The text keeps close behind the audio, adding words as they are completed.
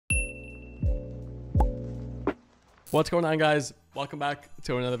What's going on, guys? Welcome back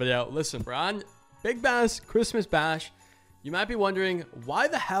to another video. Listen, we're on Big Bass Christmas Bash. You might be wondering, why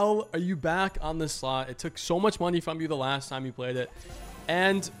the hell are you back on this slot? It took so much money from you the last time you played it.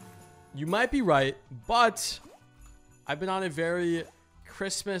 And you might be right, but I've been on a very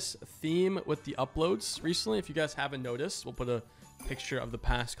Christmas theme with the uploads recently. If you guys haven't noticed, we'll put a picture of the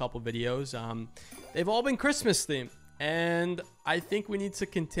past couple videos. They've all been Christmas themed. And I think we need to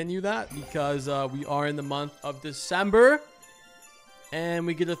continue that because we are in the month of December. And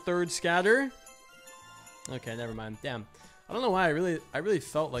we get a third scatter. Okay, never mind. Damn. I don't know why. I really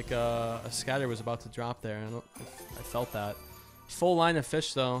felt like a scatter was about to drop there. I felt that. Full line of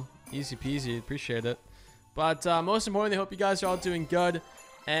fish, though. Easy peasy. Appreciate it. But most importantly, I hope you guys are all doing good.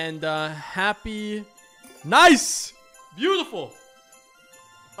 And happy... Nice! Beautiful!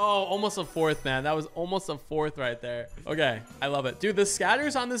 Oh, almost a fourth, man. That was almost a fourth right there. Okay, I love it. Dude, the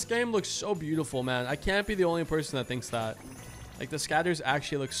scatters on this game look so beautiful, man. I can't be the only person that thinks that. Like, the scatters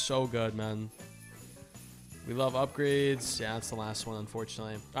actually look so good, man. We love upgrades. Yeah, that's the last one,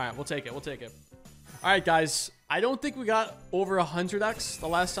 unfortunately. All right, we'll take it. We'll take it. All right, guys. I don't think we got over 100x the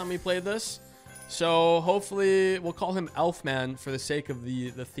last time we played this. So, hopefully, we'll call him Elfman for the sake of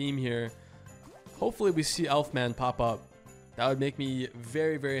the theme here. Hopefully, we see Elfman pop up. That would make me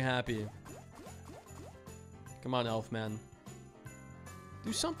very, very happy. Come on, Elfman.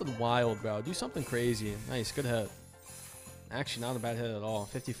 Do something wild, bro. Do something crazy. Nice, good hit. Actually, not a bad hit at all.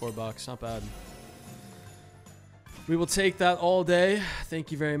 54 bucks, not bad. We will take that all day. Thank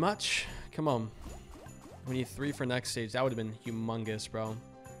you very much. Come on. We need 3 for next stage. That would have been humongous, bro.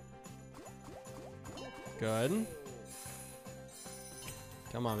 Good.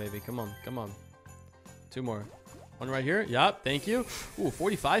 Come on, baby. Come on. Come on. 2 more. One right here. Yup. Thank you. Ooh,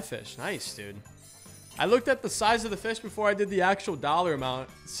 45 fish. Nice, dude. I looked at the size of the fish before I did the actual dollar amount.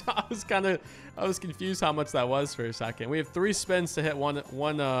 So I was confused how much that was for a second. We have 3 spins to hit one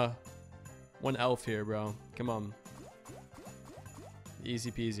elf here, bro. Come on. Easy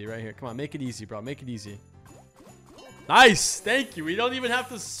peasy right here. Come on. Make it easy, bro. Make it easy. Nice. Thank you. We don't even have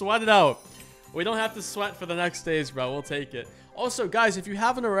to sweat it out. We don't have to sweat for the next stage, bro. We'll take it. Also, guys, if you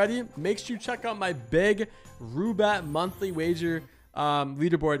haven't already, make sure you check out my big Rubat monthly wager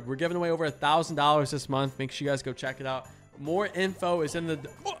leaderboard. We're giving away over $1,000 this month. Make sure you guys go check it out. More info is in the...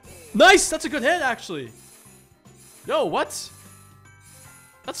 Oh, nice! That's a good hit, actually. Yo, what?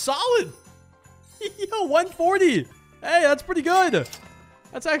 That's solid. Yo, 140. Hey, that's pretty good.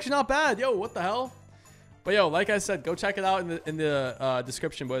 That's actually not bad. Yo, what the hell? But yo, like I said, go check it out in the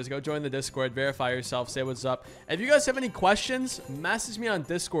description, boys. Go join the Discord, verify yourself, say what's up. If you guys have any questions, message me on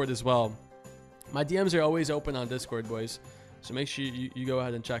Discord as well. My DMs are always open on Discord, boys. So make sure you go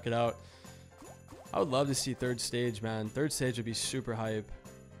ahead and check it out. I would love to see third stage, man. Third stage would be super hype.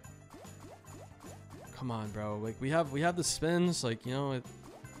 Come on, bro. Like we have the spins, like, you know,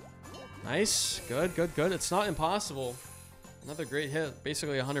 nice, good. It's not impossible. Another great hit.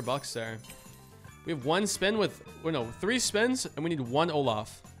 Basically 100 bucks there. We have 1 spin with, well, no, 3 spins, and we need 1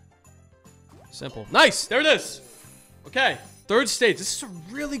 Olaf. Simple. Nice! There it is! Okay, third stage. This is a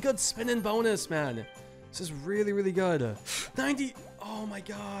really good spin and bonus, man. This is really, really good. 90! Oh my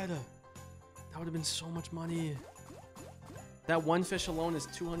god. That would have been so much money. That 1 fish alone is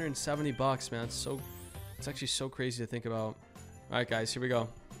 270 bucks, man. It's actually so crazy to think about. Alright, guys, here we go.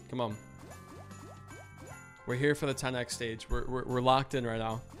 Come on. We're here for the 10x stage. We're locked in right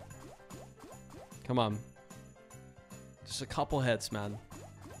now. Come on. Just a couple hits, man.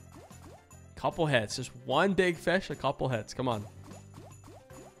 Couple hits. Just 1 big fish, a couple hits. Come on.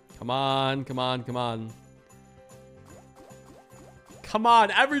 Come on, come on, come on. Come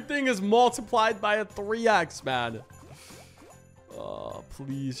on. Everything is multiplied by a 3x, man. Oh,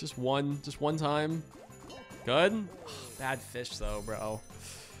 please. Just one time. Good. Bad fish, though, bro.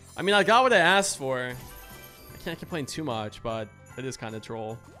 I mean, I got what I asked for. I can't complain too much, but it is kind of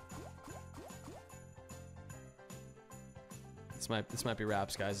troll. This might be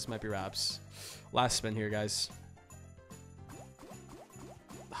wraps, guys. This might be wraps. Last spin here, guys.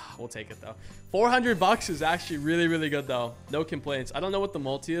 We'll take it, though. 400 bucks is actually really, really good, though. No complaints. I don't know what the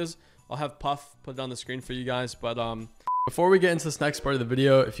multi is. I'll have Puff put it on the screen for you guys. But before we get into this next part of the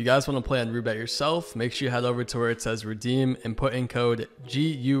video, if you guys want to play on Rubat yourself, make sure you head over to where it says redeem and put in code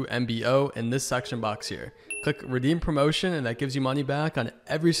GUMBO in this section box here. Click redeem promotion, and that gives you money back on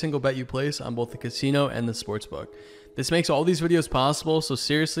every single bet you place on both the casino and the sportsbook. This makes all these videos possible, so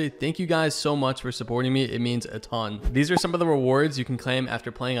seriously, thank you guys so much for supporting me. It means a ton. These are some of the rewards you can claim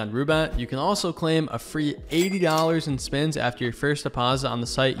after playing on Rubat. You can also claim a free $80 in spins after your first deposit on the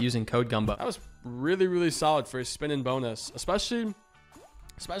site using code Gumbo. That was really, really solid for a spin and bonus, especially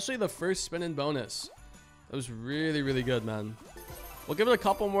the first spin and bonus. That was really, really good, man. We'll give it a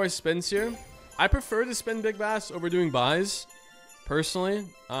couple more spins here. I prefer to spin Big Bass over doing buys, personally.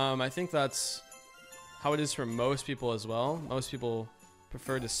 I think that's how it is for most people as well. Most people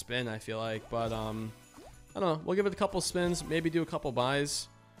prefer to spin, I feel like. But, I don't know. We'll give it a couple spins. Maybe do a couple buys.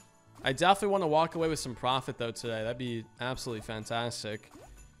 I definitely want to walk away with some profit, though, today. That'd be absolutely fantastic.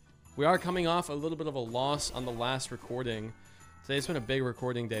 We are coming off a little bit of a loss on the last recording. Today's been a big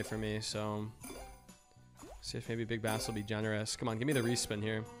recording day for me, so... see if maybe Big Bass will be generous. Come on, give me the respin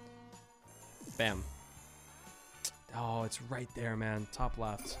here. Bam. Oh, it's right there, man. Top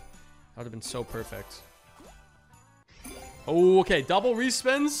left. That would have been so perfect. Oh, okay. Double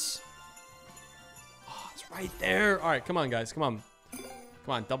respins. Oh, it's right there. All right, come on, guys. Come on.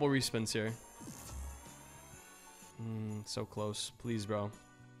 Come on, double respins here. So close. Please, bro.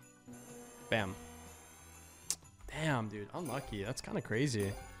 Bam. Damn, dude. Unlucky. That's kind of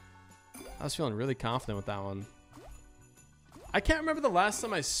crazy. I was feeling really confident with that one. I can't remember the last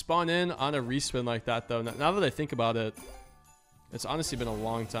time I spun in on a respin like that, though. Now that I think about it, it's honestly been a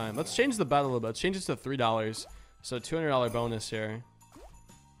long time. Let's change the bet a little bit. Let's change it to $3. So $200 bonus here.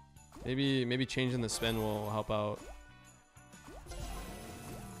 Maybe changing the spin will help out.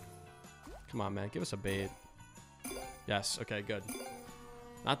 Come on, man. Give us a bait. Yes. Okay, good.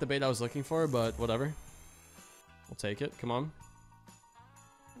 Not the bait I was looking for, but whatever. We'll take it. Come on.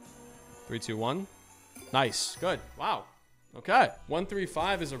 3, 2, 1. Nice. Good. Wow. Okay.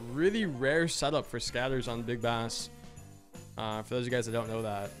 135 is a really rare setup for scatters on Big Bass. For those of you guys that don't know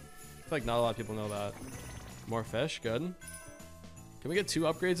that. I feel like not a lot of people know that. More fish. Good. Can we get 2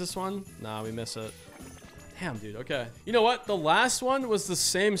 upgrades this one? Nah, we miss it. Damn, dude. Okay. You know what? The last one was the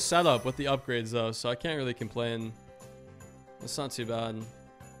same setup with the upgrades, though, so I can't really complain. That's not too bad.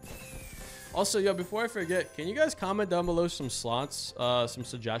 Also, yo, before I forget, can you guys comment down below some slots, some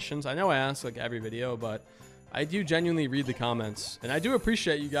suggestions? I know I ask like every video, but I do genuinely read the comments. And I do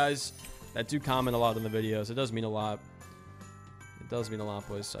appreciate you guys that do comment a lot in the videos. It does mean a lot. It does mean a lot,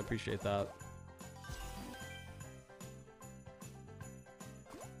 boys. I appreciate that.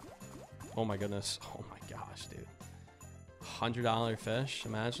 Oh my goodness. Oh my gosh, dude. $100 fish.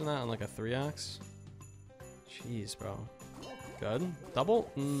 Imagine that on like a 3x. Jeez, bro. Good.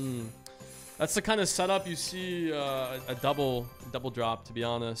 Double? That's the kind of setup you see a double drop, to be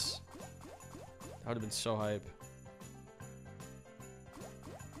honest. That would have been so hype.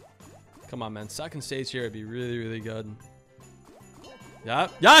 Come on, man. Second stage here would be really, really good. Yeah.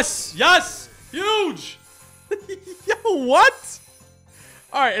 Yes! Yes! Huge! Yo, what?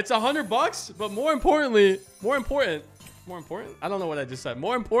 All right, it's $100, but more important? I don't know what I just said.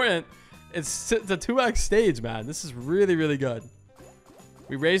 More important, it's the 2x stage, man. This is really, really good.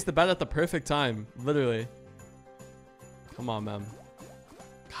 We raised the bet at the perfect time, literally. Come on, man.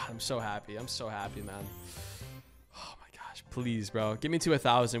 God, I'm so happy. I'm so happy, man. Oh my gosh, please, bro, get me to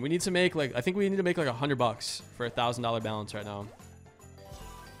 1,000. We need to make like, I think we need to make like $100 for a $1,000 balance right now.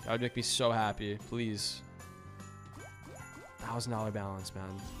 That would make me so happy. Please. $1,000 balance, man.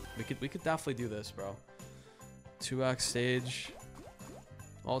 We could definitely do this, bro. 2x stage.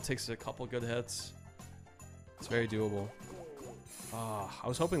 All it takes is a couple good hits. It's very doable. Oh, I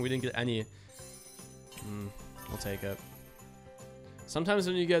was hoping we didn't get any. We'll take it. Sometimes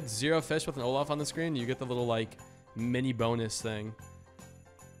when you get 0 fish with an Olaf on the screen, you get the little like mini bonus thing.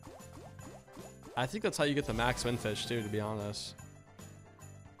 I think that's how you get the max win fish too, to be honest.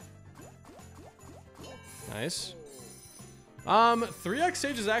 Nice. 3x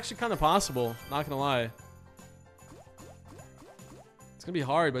stage is actually kind of possible. Not gonna lie. It's gonna be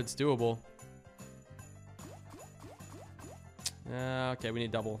hard, but it's doable. Okay, we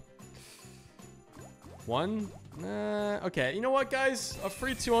need double. 1. Okay, you know what, guys? A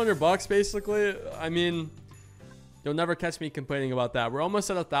free $200 basically. I mean, you'll never catch me complaining about that. We're almost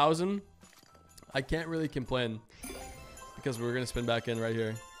at 1,000. I can't really complain because we're gonna spin back in right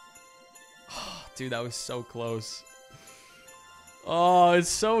here. Oh, dude, that was so close. Oh, it's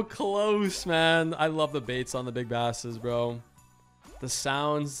so close, man. I love the baits on the big basses, bro. The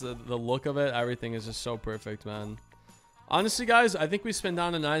sounds, the look of it, everything is just so perfect, man. Honestly, guys, I think we spin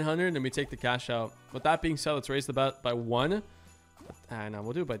down to 900 and we take the cash out. With that being said, let's raise the bet by 1. I know,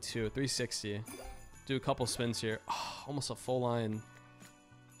 we'll do it by 2. 360. Do a couple spins here. Oh, almost a full line.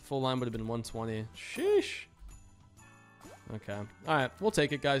 Full line would have been 120. Sheesh. Okay. All right, we'll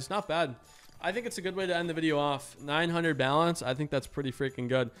take it, guys. Not bad. I think it's a good way to end the video off. 900 balance. I think that's pretty freaking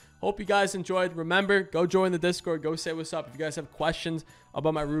good. Hope you guys enjoyed. Remember, go join the Discord. Go say what's up. If you guys have questions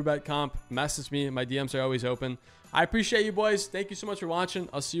about my roulette comp, message me. My DMs are always open. I appreciate you, boys. Thank you so much for watching.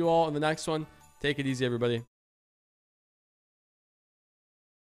 I'll see you all in the next one. Take it easy, everybody.